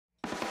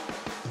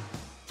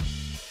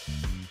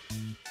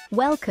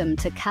Welcome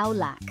to Khao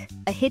Lak,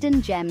 a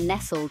hidden gem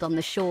nestled on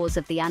the shores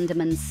of the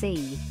Andaman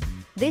Sea.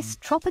 This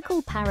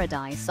tropical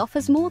paradise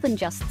offers more than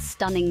just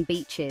stunning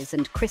beaches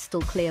and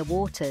crystal-clear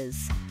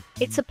waters.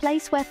 It's a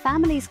place where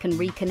families can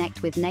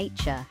reconnect with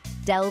nature,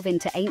 delve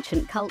into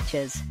ancient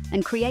cultures,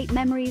 and create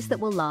memories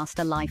that will last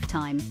a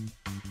lifetime.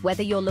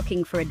 Whether you're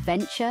looking for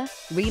adventure,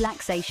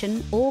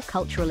 relaxation, or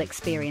cultural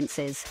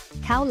experiences,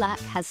 Khao Lak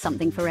has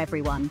something for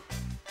everyone.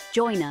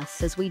 Join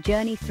us as we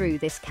journey through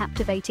this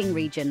captivating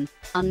region,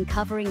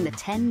 uncovering the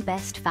 10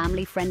 best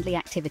family-friendly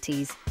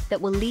activities that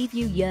will leave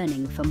you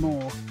yearning for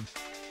more.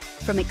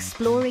 From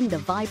exploring the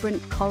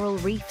vibrant coral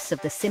reefs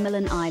of the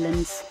Similan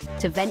Islands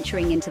to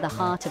venturing into the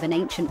heart of an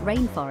ancient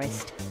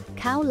rainforest,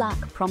 Khao Lak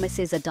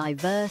promises a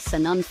diverse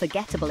and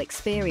unforgettable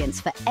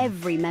experience for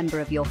every member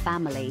of your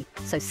family.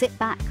 So sit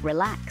back,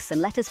 relax,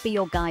 and let us be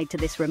your guide to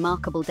this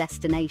remarkable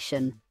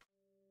destination.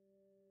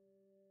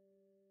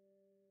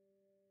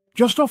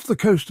 Just off the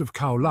coast of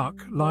Khao Lak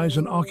lies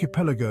an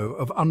archipelago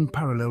of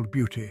unparalleled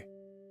beauty,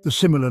 the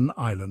Similan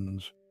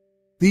Islands.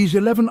 These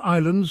 11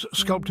 islands,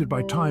 sculpted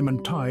by time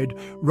and tide,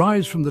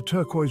 rise from the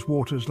turquoise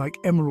waters like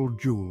emerald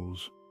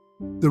jewels.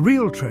 The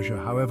real treasure,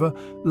 however,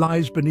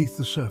 lies beneath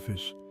the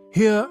surface.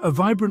 Here, a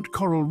vibrant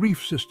coral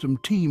reef system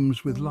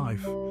teems with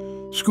life.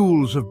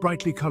 Schools of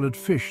brightly coloured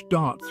fish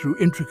dart through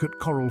intricate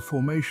coral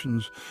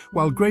formations,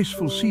 while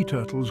graceful sea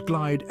turtles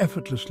glide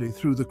effortlessly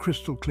through the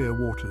crystal-clear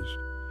waters.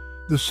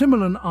 The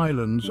Similan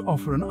Islands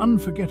offer an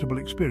unforgettable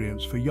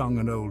experience for young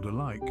and old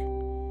alike.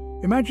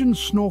 Imagine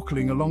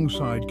snorkeling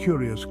alongside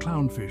curious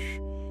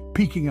clownfish,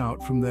 peeking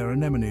out from their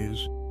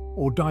anemones,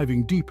 or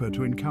diving deeper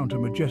to encounter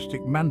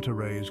majestic manta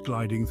rays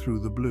gliding through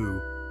the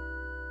blue.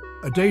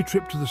 A day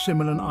trip to the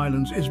Similan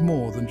Islands is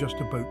more than just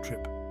a boat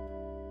trip.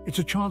 It's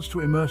a chance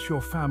to immerse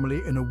your family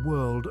in a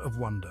world of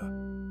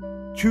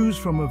wonder. Choose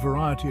from a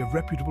variety of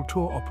reputable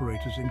tour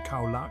operators in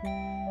Khao Lak,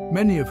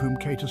 many of whom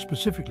cater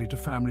specifically to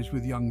families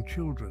with young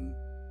children.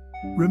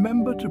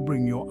 Remember to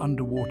bring your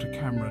underwater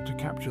camera to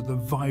capture the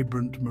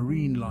vibrant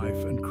marine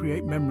life and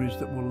create memories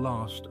that will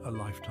last a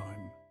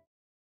lifetime.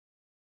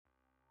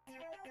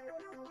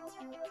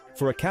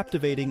 For a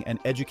captivating and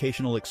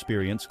educational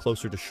experience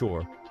closer to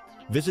shore,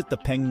 visit the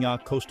Phang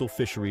Nga Coastal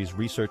Fisheries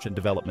Research and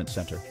Development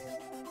Center.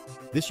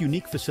 This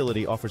unique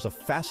facility offers a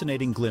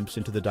fascinating glimpse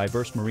into the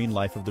diverse marine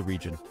life of the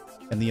region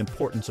and the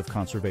importance of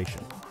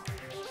conservation.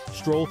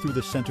 Stroll through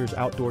the center's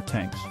outdoor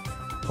tanks,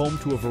 home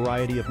to a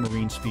variety of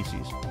marine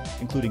species,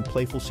 including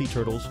playful sea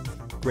turtles,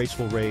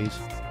 graceful rays,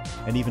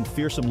 and even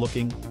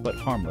fearsome-looking but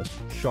harmless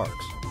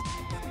sharks.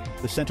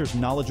 The center's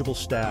knowledgeable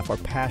staff are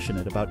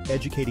passionate about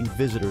educating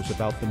visitors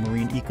about the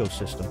marine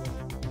ecosystem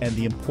and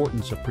the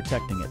importance of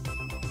protecting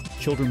it.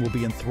 Children will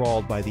be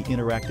enthralled by the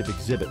interactive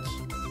exhibits,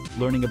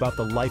 learning about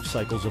the life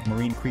cycles of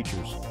marine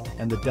creatures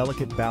and the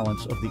delicate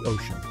balance of the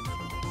ocean.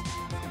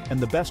 And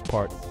the best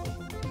part,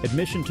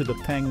 admission to the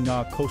Phang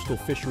Nga Coastal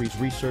Fisheries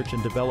Research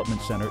and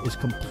Development Center is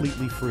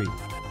completely free,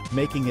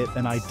 making it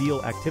an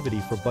ideal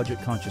activity for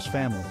budget-conscious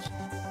families.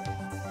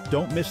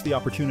 Don't miss the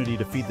opportunity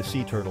to feed the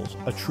sea turtles,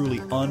 a truly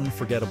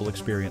unforgettable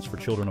experience for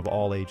children of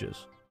all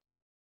ages.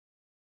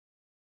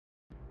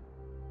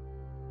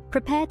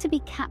 Prepare to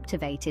be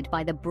captivated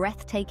by the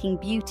breathtaking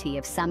beauty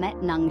of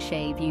Samet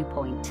Nungshe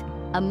Viewpoint,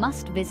 a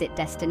must-visit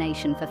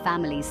destination for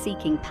families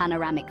seeking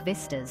panoramic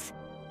vistas.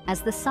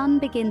 As the sun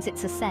begins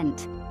its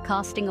ascent,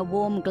 casting a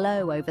warm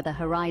glow over the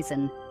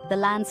horizon, the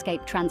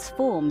landscape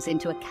transforms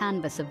into a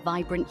canvas of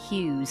vibrant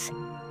hues.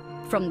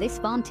 From this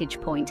vantage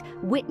point,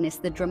 witness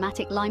the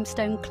dramatic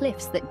limestone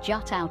cliffs that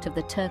jut out of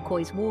the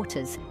turquoise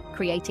waters,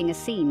 creating a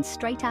scene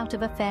straight out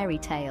of a fairy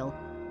tale.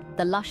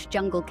 The lush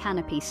jungle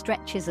canopy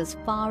stretches as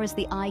far as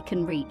the eye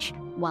can reach,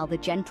 while the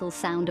gentle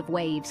sound of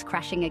waves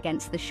crashing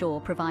against the shore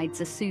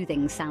provides a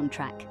soothing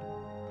soundtrack.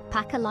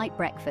 Pack a light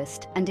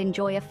breakfast and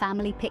enjoy a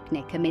family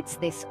picnic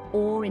amidst this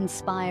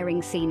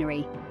awe-inspiring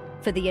scenery.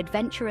 For the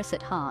adventurous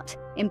at heart,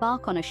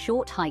 embark on a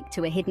short hike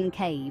to a hidden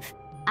cave,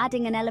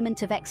 adding an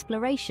element of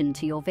exploration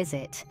to your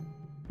visit.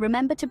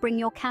 Remember to bring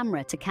your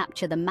camera to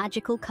capture the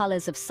magical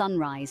colors of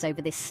sunrise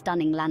over this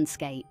stunning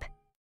landscape.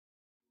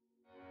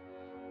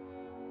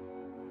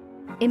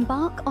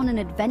 Embark on an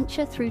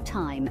adventure through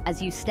time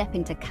as you step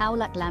into Khao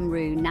Lak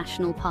Lamru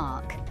National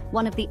Park,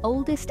 one of the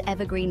oldest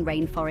evergreen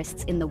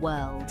rainforests in the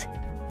world.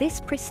 This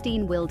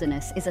pristine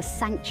wilderness is a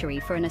sanctuary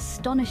for an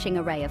astonishing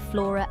array of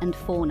flora and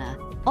fauna,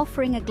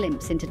 offering a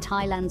glimpse into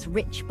Thailand's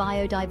rich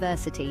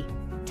biodiversity.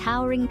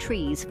 Towering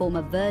trees form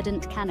a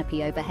verdant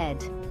canopy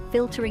overhead,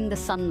 filtering the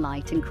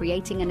sunlight and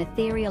creating an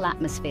ethereal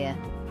atmosphere.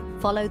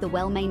 Follow the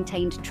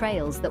well-maintained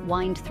trails that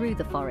wind through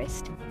the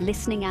forest,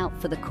 listening out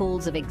for the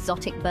calls of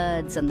exotic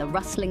birds and the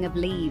rustling of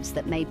leaves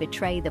that may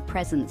betray the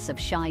presence of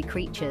shy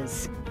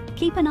creatures.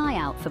 Keep an eye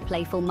out for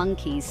playful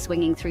monkeys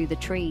swinging through the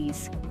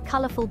trees,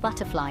 colourful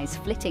butterflies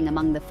flitting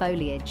among the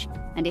foliage,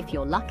 and if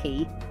you're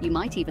lucky, you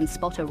might even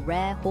spot a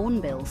rare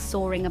hornbill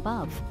soaring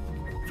above.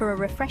 For a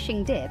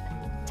refreshing dip,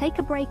 take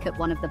a break at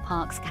one of the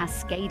park's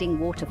cascading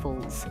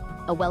waterfalls,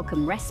 a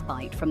welcome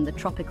respite from the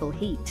tropical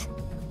heat.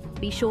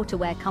 Be sure to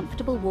wear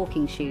comfortable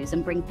walking shoes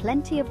and bring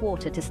plenty of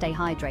water to stay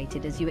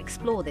hydrated as you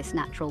explore this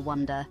natural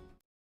wonder.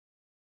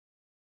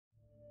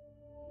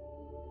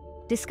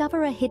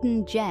 Discover a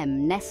hidden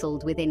gem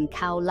nestled within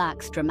Khao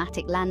Lak's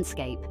dramatic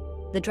landscape,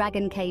 the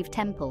Dragon Cave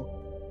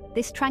Temple.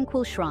 This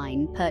tranquil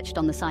shrine, perched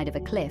on the side of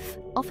a cliff,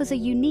 offers a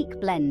unique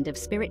blend of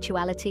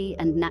spirituality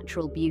and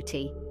natural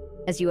beauty.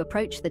 As you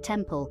approach the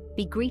temple,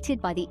 be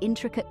greeted by the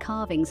intricate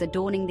carvings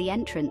adorning the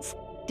entrance,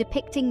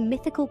 depicting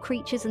mythical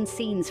creatures and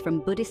scenes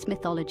from Buddhist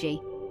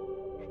mythology.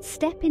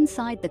 Step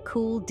inside the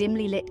cool,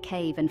 dimly lit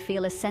cave and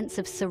feel a sense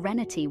of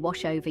serenity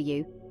wash over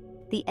you.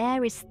 The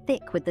air is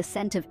thick with the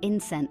scent of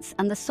incense,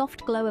 and the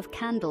soft glow of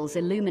candles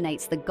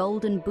illuminates the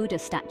golden Buddha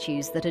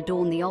statues that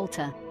adorn the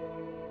altar.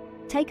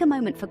 Take a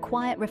moment for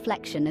quiet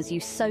reflection as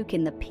you soak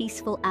in the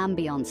peaceful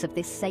ambience of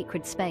this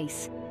sacred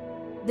space.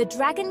 The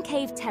Dragon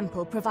Cave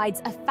Temple provides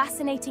a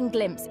fascinating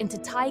glimpse into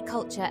Thai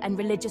culture and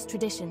religious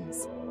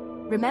traditions.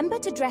 Remember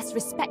to dress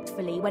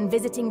respectfully when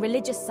visiting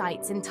religious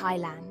sites in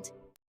Thailand.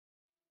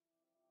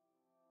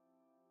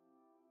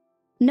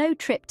 No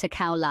trip to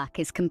Khao Lak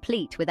is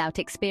complete without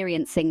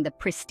experiencing the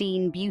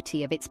pristine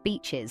beauty of its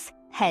beaches.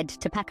 Head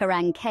to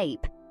Pakarang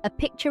Cape, a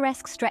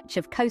picturesque stretch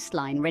of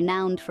coastline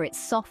renowned for its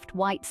soft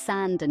white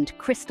sand and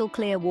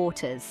crystal-clear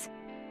waters.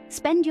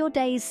 Spend your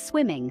days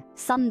swimming,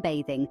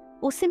 sunbathing,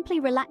 or simply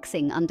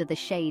relaxing under the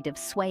shade of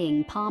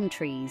swaying palm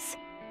trees.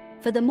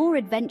 For the more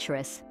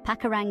adventurous,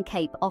 Pakarang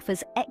Cape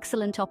offers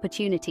excellent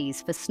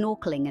opportunities for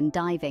snorkeling and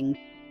diving.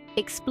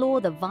 Explore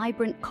the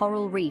vibrant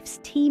coral reefs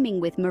teeming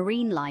with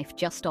marine life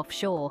just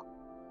offshore.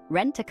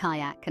 Rent a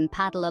kayak and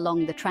paddle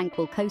along the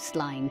tranquil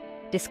coastline,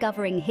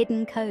 discovering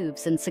hidden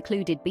coves and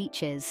secluded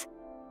beaches.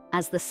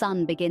 As the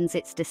sun begins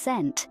its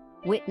descent,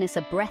 witness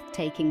a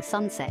breathtaking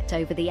sunset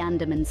over the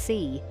Andaman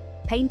Sea,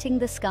 painting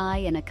the sky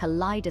in a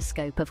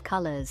kaleidoscope of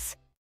colors.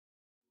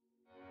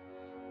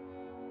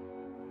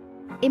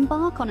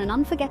 Embark on an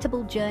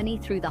unforgettable journey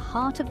through the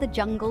heart of the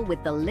jungle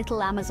with the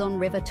Little Amazon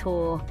River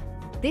Tour.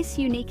 This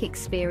unique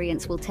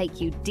experience will take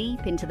you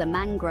deep into the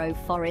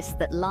mangrove forests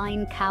that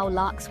line Khao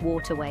Lak's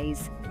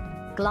waterways.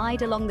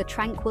 Glide along the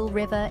tranquil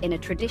river in a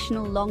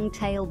traditional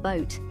long-tail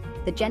boat,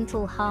 the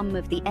gentle hum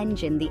of the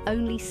engine the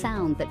only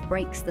sound that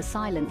breaks the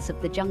silence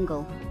of the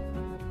jungle.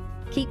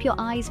 Keep your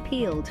eyes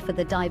peeled for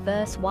the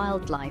diverse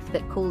wildlife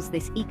that calls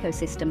this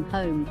ecosystem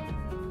home.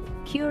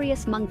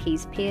 Curious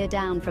monkeys peer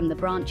down from the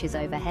branches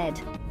overhead,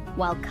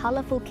 while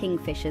colorful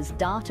kingfishers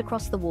dart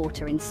across the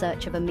water in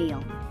search of a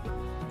meal.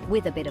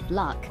 With a bit of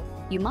luck,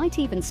 you might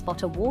even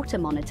spot a water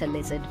monitor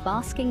lizard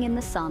basking in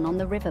the sun on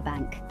the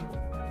riverbank.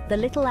 The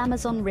Little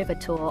Amazon River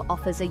Tour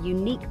offers a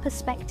unique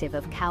perspective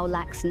of Khao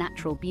Lak's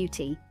natural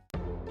beauty.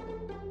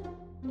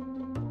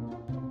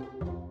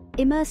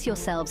 Immerse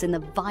yourselves in the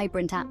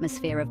vibrant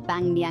atmosphere of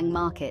Bang Niang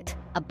Market,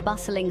 a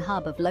bustling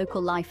hub of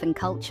local life and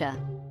culture.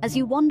 As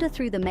you wander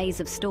through the maze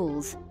of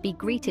stalls, be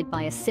greeted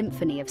by a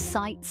symphony of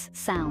sights,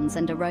 sounds,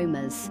 and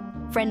aromas.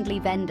 Friendly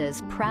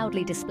vendors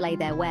proudly display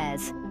their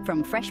wares,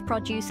 from fresh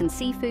produce and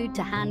seafood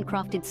to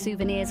handcrafted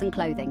souvenirs and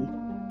clothing.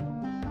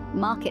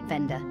 Market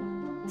vendor.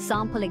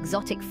 Sample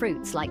exotic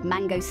fruits like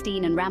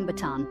mangosteen and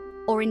rambutan,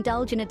 or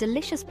indulge in a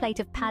delicious plate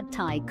of pad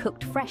thai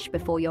cooked fresh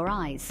before your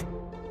eyes.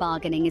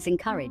 Bargaining is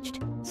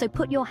encouraged, so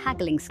put your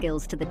haggling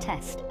skills to the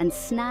test and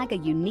snag a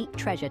unique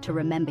treasure to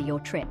remember your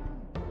trip.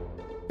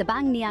 The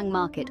Bang Niang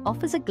Market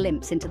offers a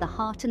glimpse into the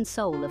heart and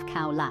soul of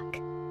Khao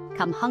Lak.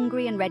 Come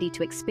hungry and ready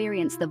to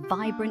experience the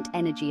vibrant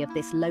energy of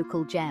this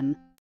local gem.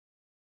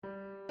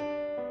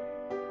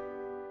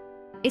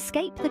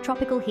 Escape the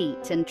tropical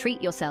heat and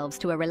treat yourselves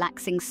to a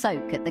relaxing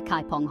soak at the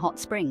Kaipong Hot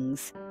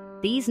Springs.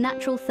 These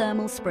natural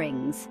thermal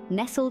springs,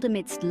 nestled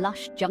amidst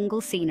lush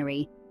jungle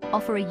scenery,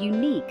 offer a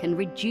unique and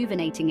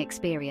rejuvenating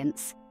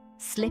experience.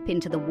 Slip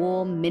into the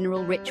warm,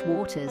 mineral-rich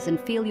waters and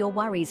feel your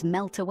worries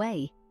melt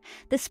away.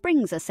 The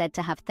springs are said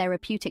to have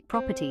therapeutic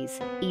properties,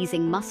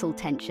 easing muscle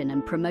tension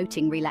and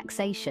promoting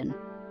relaxation.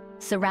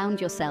 Surround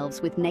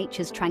yourselves with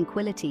nature's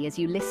tranquility as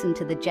you listen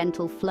to the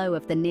gentle flow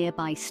of the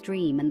nearby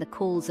stream and the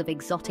calls of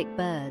exotic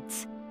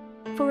birds.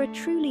 For a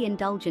truly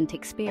indulgent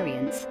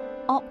experience,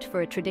 opt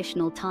for a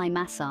traditional Thai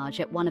massage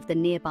at one of the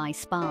nearby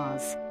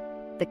spas.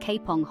 The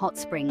Kaipong Hot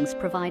Springs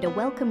provide a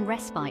welcome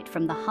respite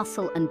from the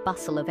hustle and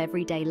bustle of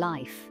everyday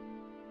life.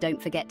 Don't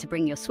forget to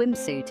bring your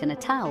swimsuit and a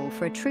towel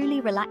for a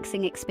truly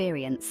relaxing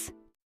experience.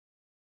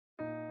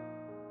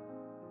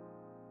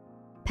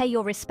 Pay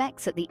your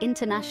respects at the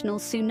International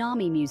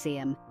Tsunami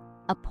Museum,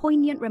 a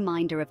poignant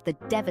reminder of the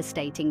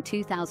devastating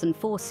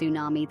 2004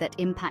 tsunami that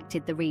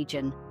impacted the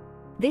region.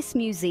 This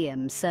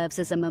museum serves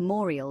as a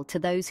memorial to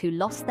those who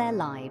lost their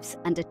lives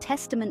and a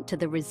testament to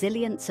the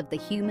resilience of the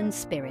human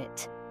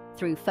spirit.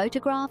 Through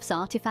photographs,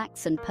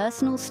 artifacts, and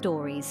personal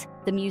stories,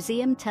 the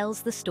museum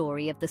tells the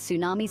story of the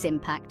tsunami's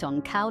impact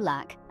on Khao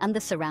Lak and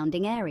the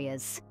surrounding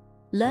areas.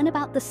 Learn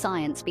about the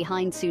science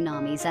behind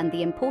tsunamis and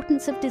the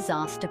importance of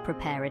disaster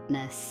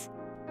preparedness.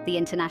 The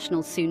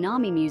International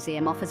Tsunami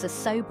Museum offers a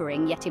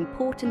sobering yet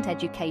important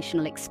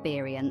educational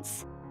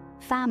experience.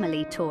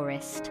 Family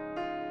tourist.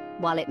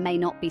 While it may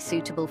not be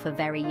suitable for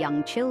very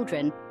young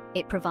children,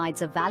 It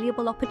provides a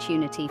valuable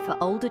opportunity for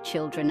older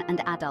children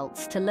and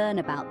adults to learn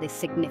about this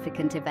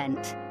significant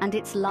event and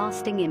its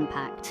lasting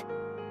impact.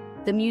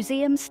 The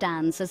museum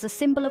stands as a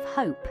symbol of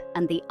hope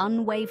and the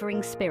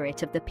unwavering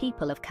spirit of the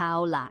people of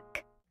Khao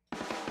Lak.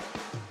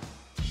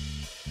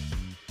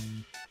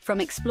 From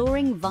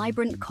exploring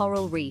vibrant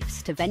coral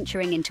reefs to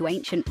venturing into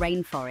ancient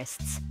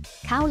rainforests,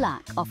 Khao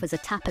Lak offers a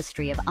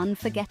tapestry of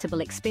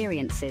unforgettable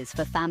experiences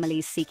for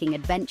families seeking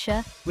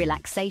adventure,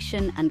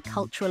 relaxation, and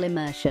cultural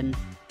immersion.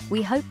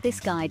 We hope this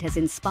guide has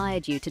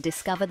inspired you to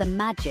discover the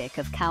magic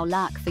of Khao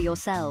Lak for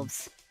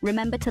yourselves.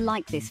 Remember to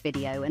like this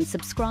video and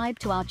subscribe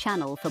to our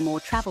channel for more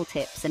travel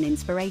tips and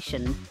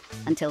inspiration.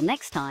 Until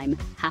next time,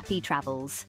 happy travels!